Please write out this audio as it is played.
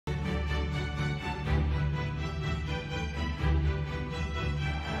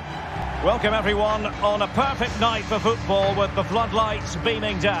Welcome everyone on a perfect night for football with the floodlights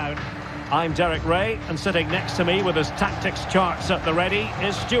beaming down. I'm Derek Ray, and sitting next to me with his tactics charts at the ready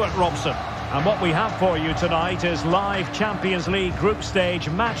is Stuart Robson. And what we have for you tonight is live Champions League group stage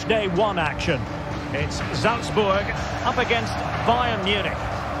match day 1 action. It's Salzburg up against Bayern Munich.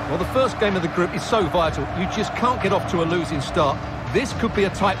 Well, the first game of the group is so vital. You just can't get off to a losing start. This could be a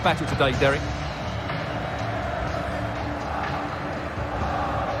tight battle today, Derek.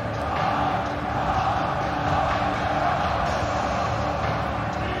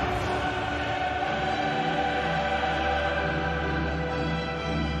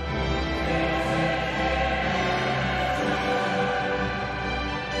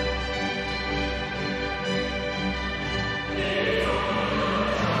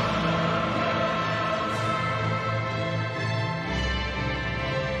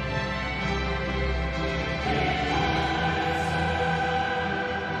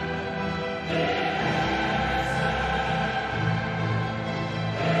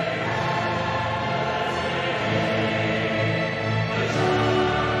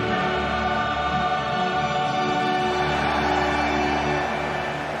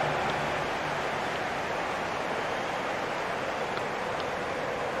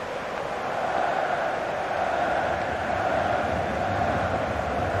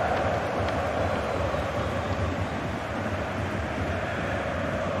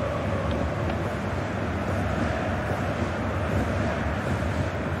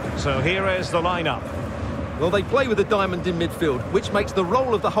 So here is the lineup. Well, they play with a diamond in midfield, which makes the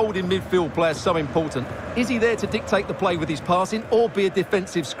role of the holding midfield player so important. Is he there to dictate the play with his passing or be a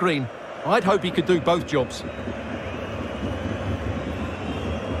defensive screen? I'd hope he could do both jobs.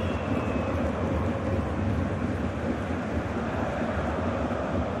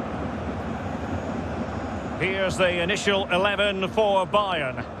 Here's the initial 11 for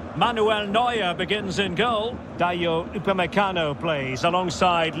Bayern. Manuel Neuer begins in goal. Dayo Upamecano plays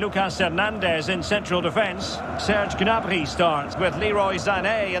alongside Lucas Hernandez in central defence. Serge Gnabry starts with Leroy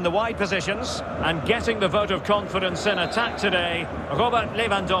Sané in the wide positions. And getting the vote of confidence in attack today, Robert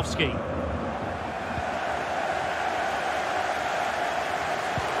Lewandowski.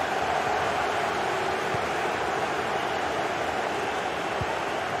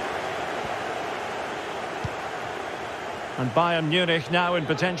 And Bayern Munich now in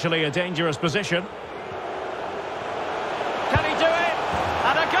potentially a dangerous position. Can he do it?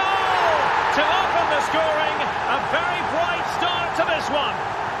 And a goal to open the scoring. A very bright start to this one.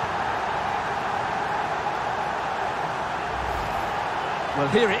 Well,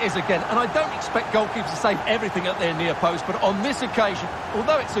 here it is again, and I don't expect goalkeepers to save everything at their near post, but on this occasion,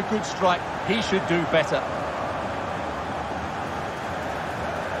 although it's a good strike, he should do better.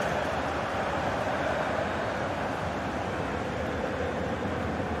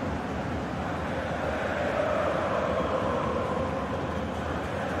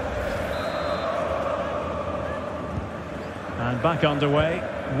 And back underway,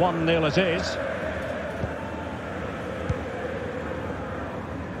 1-0 it is.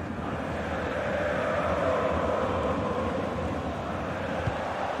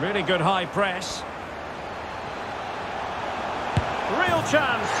 Really good high press. Real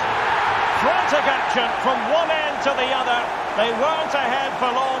chance. Frantic action from one end to the other. They weren't ahead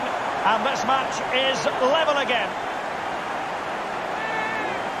for long, and this match is level again.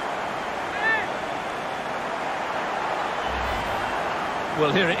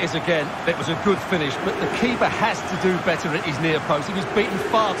 Well, here it is again. It was a good finish, but the keeper has to do better at his near post. He was beaten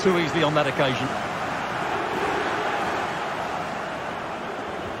far too easily on that occasion.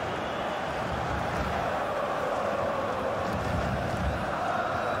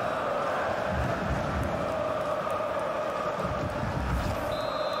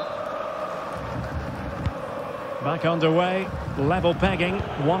 Back underway, level pegging,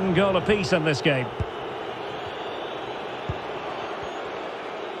 1 goal apiece in this game.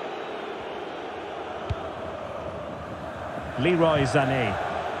 Leroy Sané.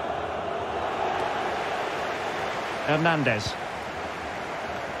 Hernandez.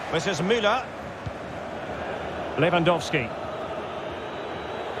 This is Müller. Lewandowski.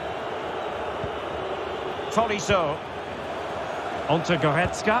 Tolisso. Onto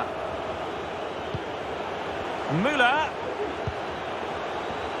Goretzka. Müller.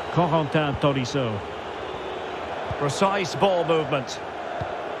 Corentin Tolisso. Precise ball movement.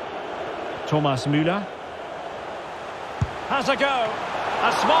 Thomas Müller. Has a go.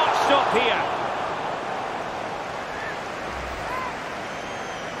 A smart stop here.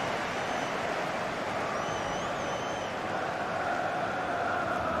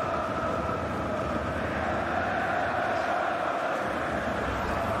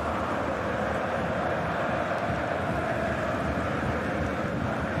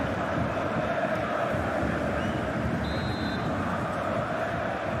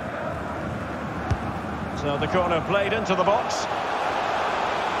 So the corner played into the box.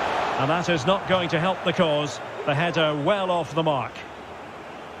 And that is not going to help the cause. The header well off the mark.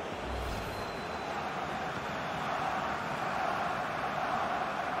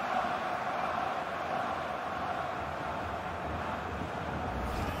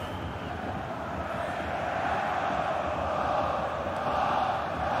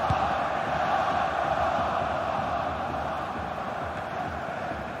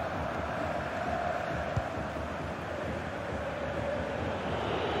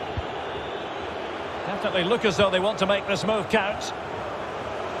 Definitely look as though they want to make this move count.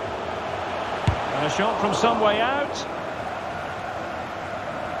 And a shot from some way out.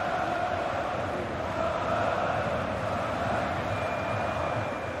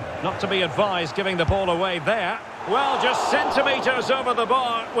 Not to be advised giving the ball away there. Well, just centimetres over the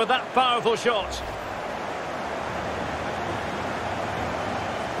bar with that powerful shot.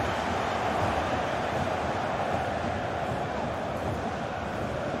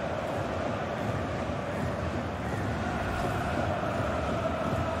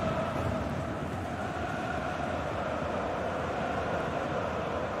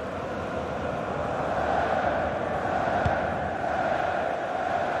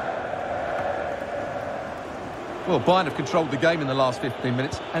 Well, Bayern have controlled the game in the last 15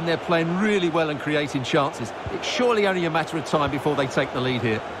 minutes, and they're playing really well and creating chances. It's surely only a matter of time before they take the lead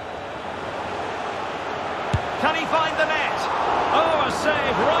here. Can he find the net? Oh, a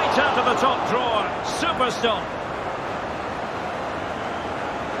save right out of the top drawer. Super stop.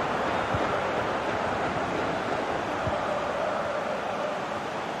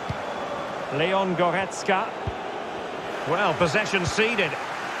 Leon Goretzka. Well, possession ceded.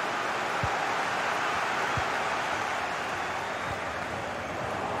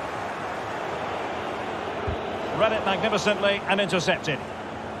 Read it magnificently and intercepted.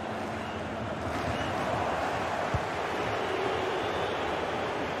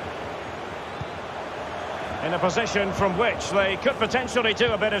 In a position from which they could potentially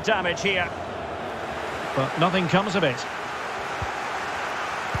do a bit of damage here. But nothing comes of it.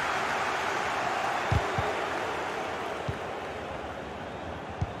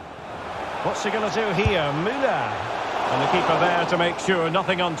 What's he going to do here? Müller. And the keeper there to make sure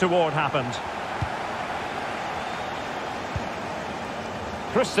nothing untoward happened.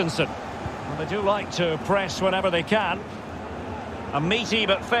 Christensen. Well, they do like to press whenever they can. A meaty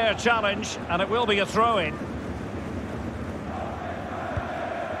but fair challenge, and it will be a throw-in.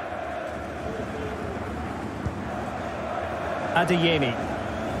 Adeyemi.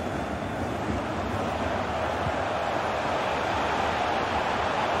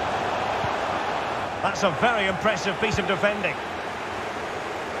 That's a very impressive piece of defending.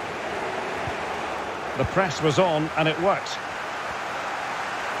 The press was on, and it worked.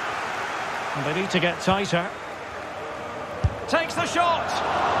 And they need to get tighter. Takes the shot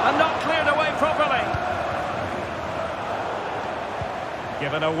and not cleared away properly.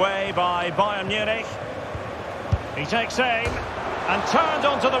 Given away by Bayern Munich. He takes aim and turned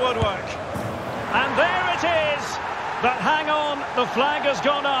onto the woodwork. And there it is. But hang on, the flag has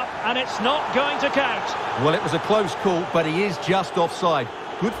gone up and it's not going to count. Well, it was a close call, but he is just offside.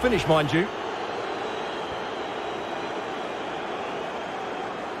 Good finish, mind you.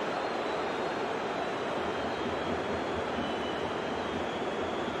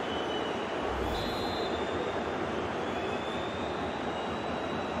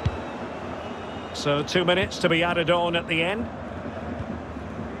 So 2 minutes to be added on at the end.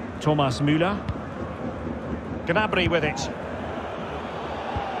 Thomas Müller. Gnabry with it.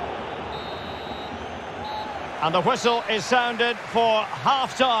 And the whistle is sounded for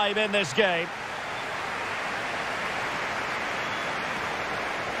half-time in this game.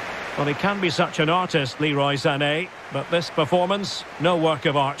 Well, he can be such an artist, Leroy Sané, but this performance, no work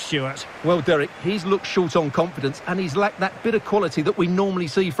of art, Stuart. Well, Derek, he's looked short on confidence and he's lacked that bit of quality that we normally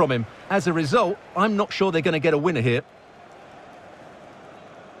see from him. As a result, I'm not sure they're going to get a winner here.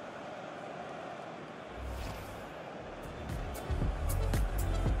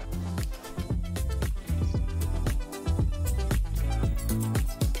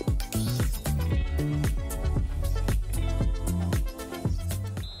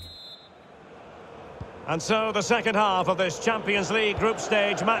 And so the second half of this Champions League group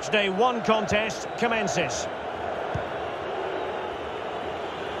stage matchday 1 contest commences.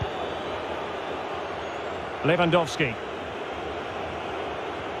 Lewandowski.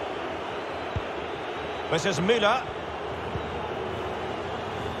 This is Müller.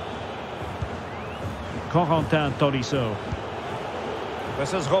 Corentin Tolisso.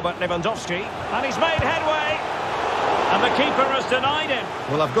 This is Robert Lewandowski. And he's made headway. And the keeper has denied him.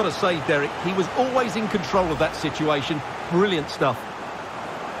 Well, I've got to say, Derek, he was always in control of that situation. Brilliant stuff.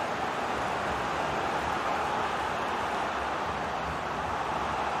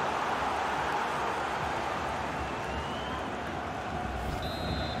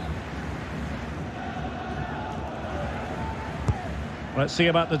 Let's see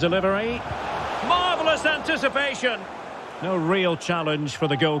about the delivery. Marvellous anticipation. No real challenge for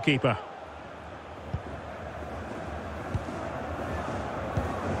the goalkeeper.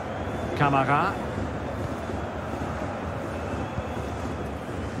 Camara.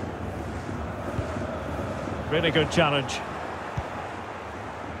 Really good challenge.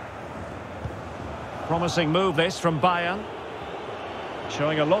 Promising move this from Bayern.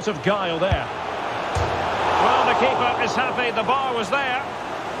 Showing a lot of guile there. Well, the keeper is happy the bar was there.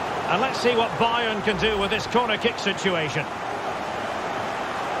 And let's see what Bayern can do with this corner kick situation.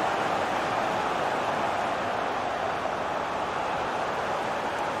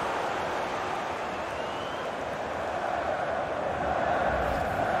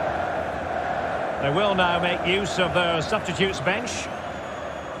 They will now make use of their substitutes bench.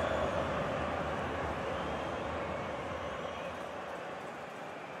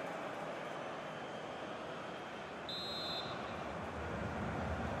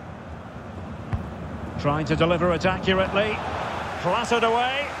 Trying to deliver it accurately. Clattered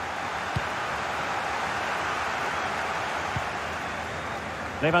away.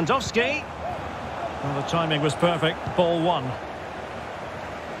 Lewandowski. Well, the timing was perfect. Ball one.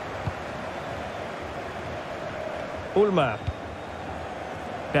 Müller.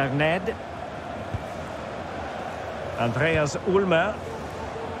 Berned. Andreas Müller.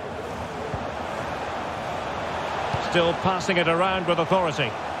 Still passing it around with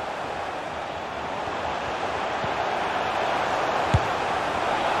authority.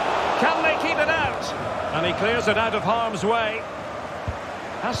 Can they keep it out? And he clears it out of harm's way.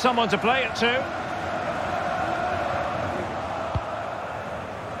 Has someone to play it to.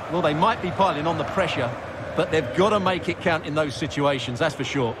 Well, they might be piling on the pressure, but they've got to make it count in those situations, that's for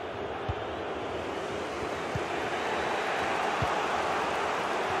sure.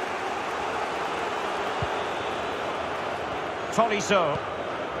 Tolisso.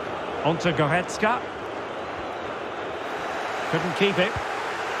 Onto Goretzka. Couldn't keep it.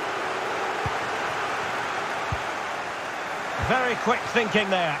 Very quick thinking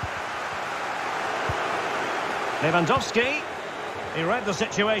there. Lewandowski. He read the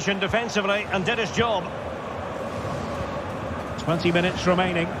situation defensively and did his job. 20 minutes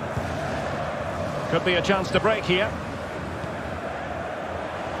remaining. Could be a chance to break here.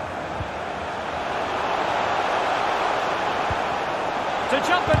 To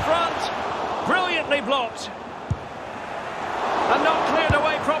jump in front. Brilliantly blocked. And not cleared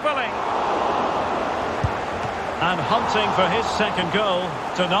away properly. And hunting for his second goal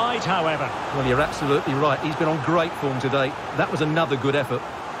tonight, however. Well, you're absolutely right. He's been on great form today. That was another good effort.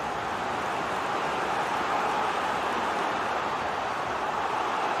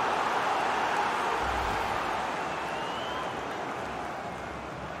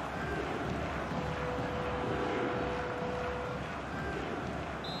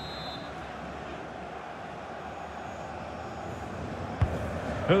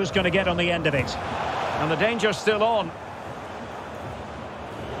 Who's going to get on the end of it? And the danger's still on.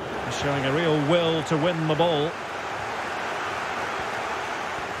 He's showing a real will to win the ball.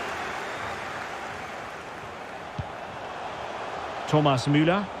 Thomas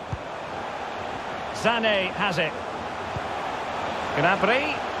Müller. Sané has it.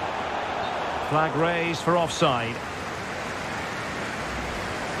 Gnabry. Flag raised for offside.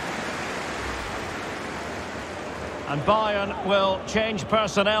 And Bayern will change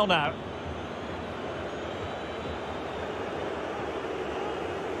personnel now.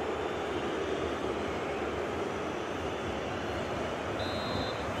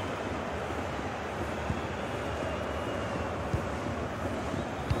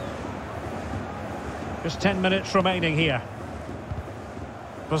 Just 10 minutes remaining here.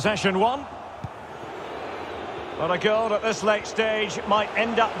 Possession one. But a goal at this late stage might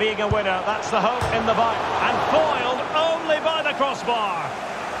end up being a winner. That's the hope in the bite. And foiled only by the crossbar.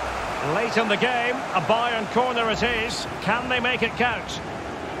 Late in the game, a Bayern corner it is. Can they make it count?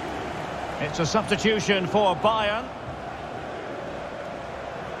 It's a substitution for Bayern.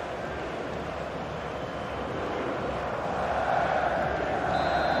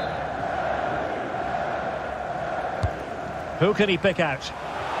 Who can he pick out?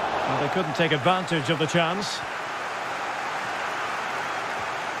 Well, they couldn't take advantage of the chance.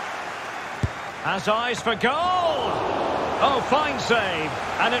 Has eyes for goal! Oh, fine save.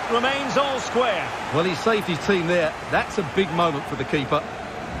 And it remains all square. Well, he saved his team there. That's a big moment for the keeper.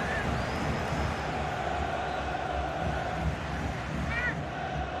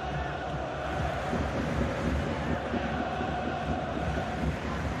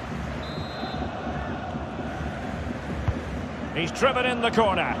 He's driven in the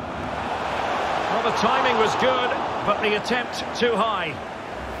corner. Well, the timing was good, but the attempt too high.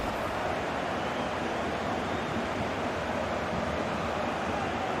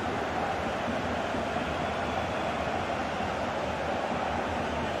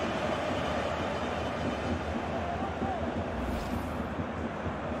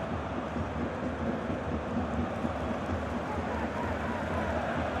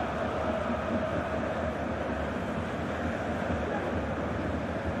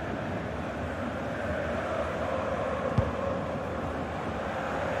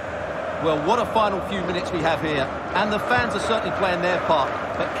 Well, what a final few minutes we have here. And the fans are certainly playing their part.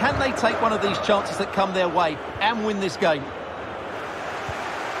 But can they take one of these chances that come their way and win this game?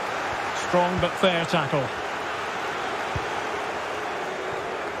 Strong but fair tackle.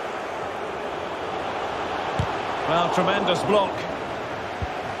 Well, tremendous block.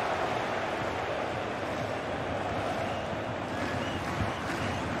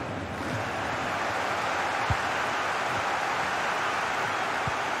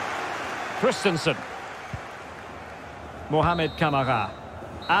 Christensen. Mohamed Kamara.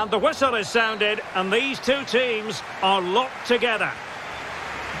 And the whistle is sounded, and these two teams are locked together.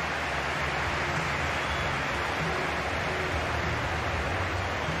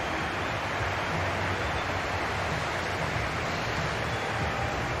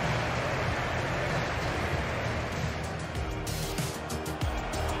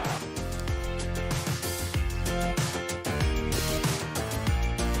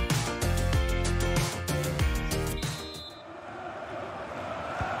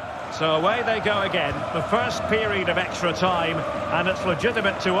 So away they go again, the first period of extra time, and it's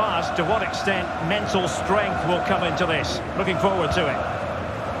legitimate to ask to what extent mental strength will come into this. Looking forward to it.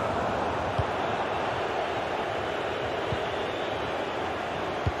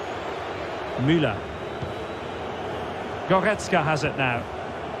 Müller. Goretzka has it now.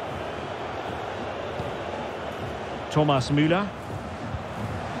 Thomas Müller.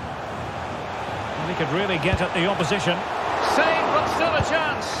 And he could really get at the opposition. Save, but still a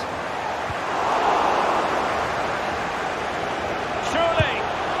chance. Surely,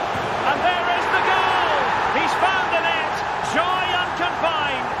 and there is the goal! He's found the net, joy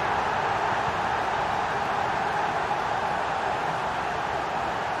unconfined.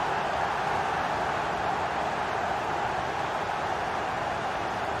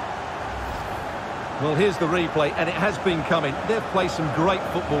 Well, here's the replay, and it has been coming. They've played some great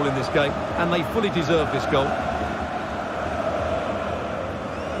football in this game, and they fully deserve this goal.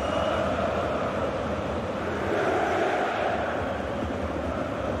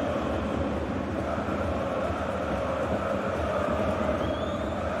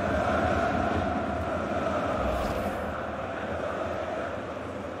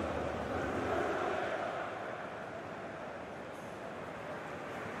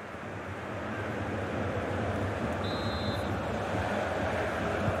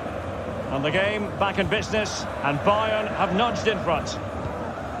 And the game back in business, and Bayern have nudged in front.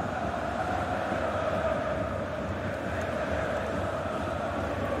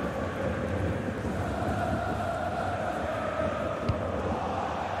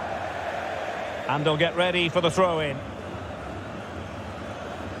 And they'll get ready for the throw-in.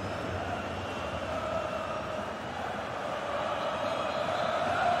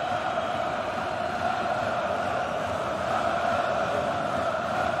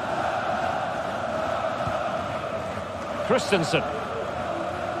 Christensen.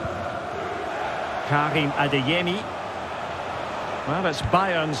 Karim Adeyemi. Well, it's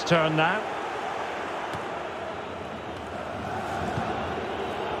Bayern's turn now.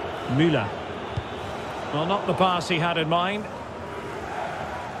 Müller. Well, not the pass he had in mind.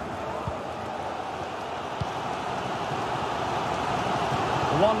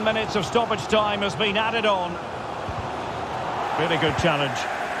 One minute of stoppage time has been added on. Really good challenge.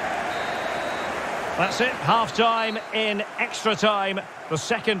 That's it, half-time in extra time. The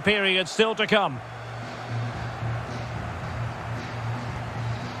second period still to come.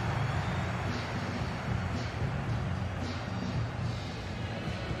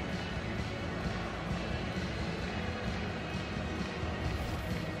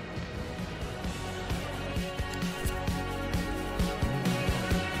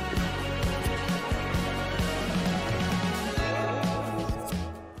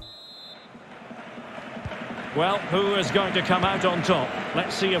 Well, who is going to come out on top?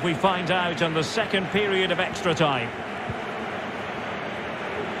 Let's see if we find out in the second period of extra time.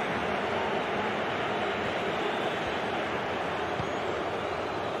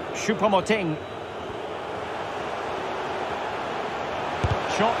 Choupo-Moting.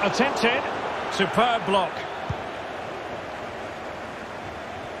 Shot attempted. Superb block.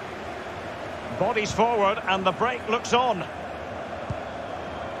 Bodies forward and the break looks on.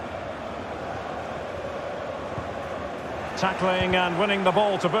 Tackling and winning the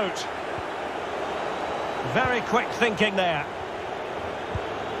ball to boot. Very quick thinking there.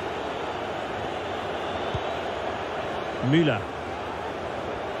 Müller.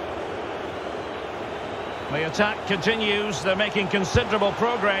 The attack continues. They're making considerable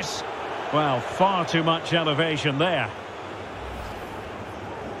progress. Well, far too much elevation there.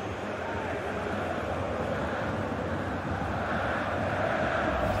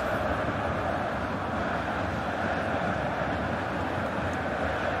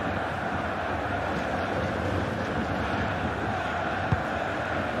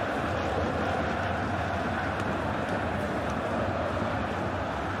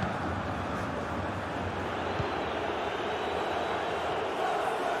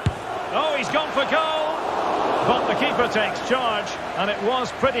 Oh, he's gone for goal. But the keeper takes charge, and it was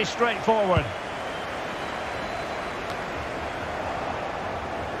pretty straightforward.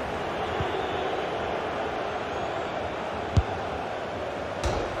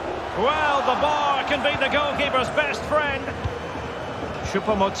 Well, the bar can be the goalkeeper's best friend.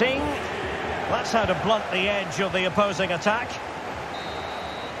 Choupo-Moting. That's how to blunt the edge of the opposing attack.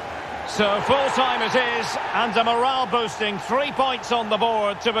 So full-time it is, and a morale-boosting 3 points on the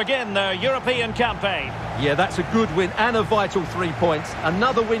board to begin their European campaign. Yeah, that's a good win and a vital 3 points.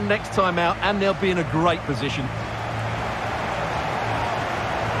 Another win next time out, and they'll be in a great position.